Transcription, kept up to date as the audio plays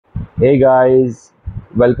Hey guys,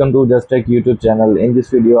 welcome to Just Tech YouTube channel. In this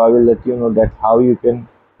video, I will let you know that how you can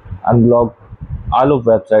unblock all of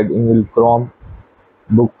website in your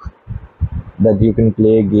Chromebook, that you can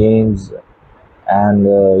play games and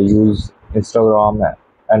use Instagram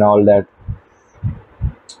and all that.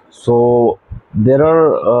 So there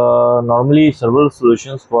are normally several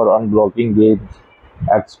solutions for unblocking games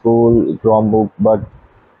at school Chromebook, but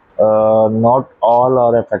not all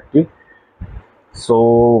are effective.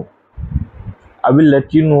 So I will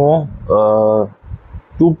let you know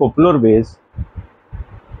two popular ways.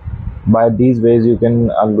 By these ways you can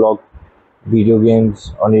unblock video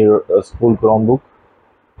games on your school Chromebook.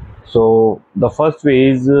 So the first way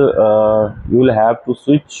is you will have to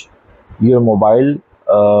switch your mobile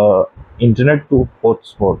internet to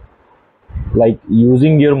hotspot. Like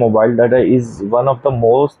using your mobile data is one of the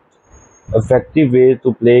most effective way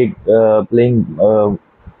to playing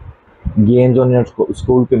games on your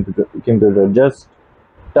school computer. Just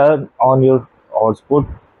turn on your hotspot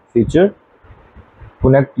feature,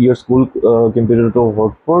 connect your school computer to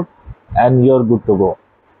hotspot, and you're good to go.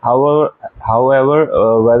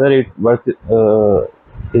 However, whether it works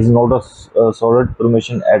is not a solid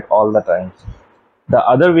permission at all the times. The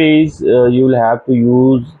other ways you will have to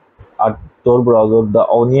use a Tor browser, the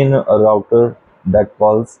Onion router that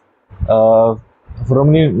calls, uh,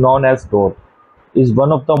 formerly known as Tor, is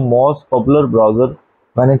one of the most popular browser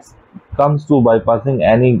when it comes to bypassing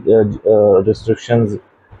any restrictions.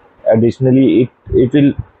 Additionally, it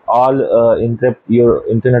will all interrupt your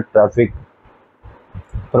internet traffic,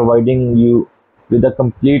 providing you with a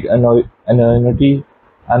complete anonymity.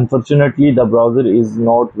 Unfortunately, the browser is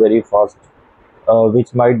not very fast,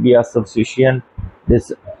 which might be a sufficient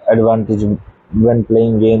disadvantage when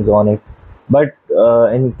playing games on it. But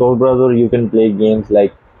in Tor browser, you can play games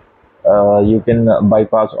like you can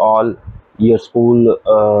bypass all your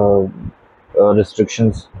school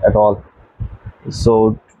restrictions at all.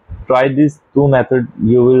 So try these two methods.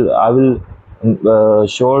 I will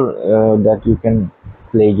sure that you can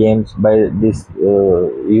play games by this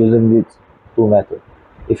using these two methods.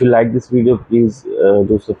 If you like this video, please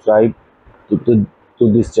do subscribe to, to,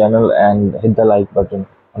 to this channel and hit the like button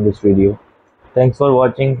on this video. Thanks for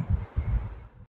watching.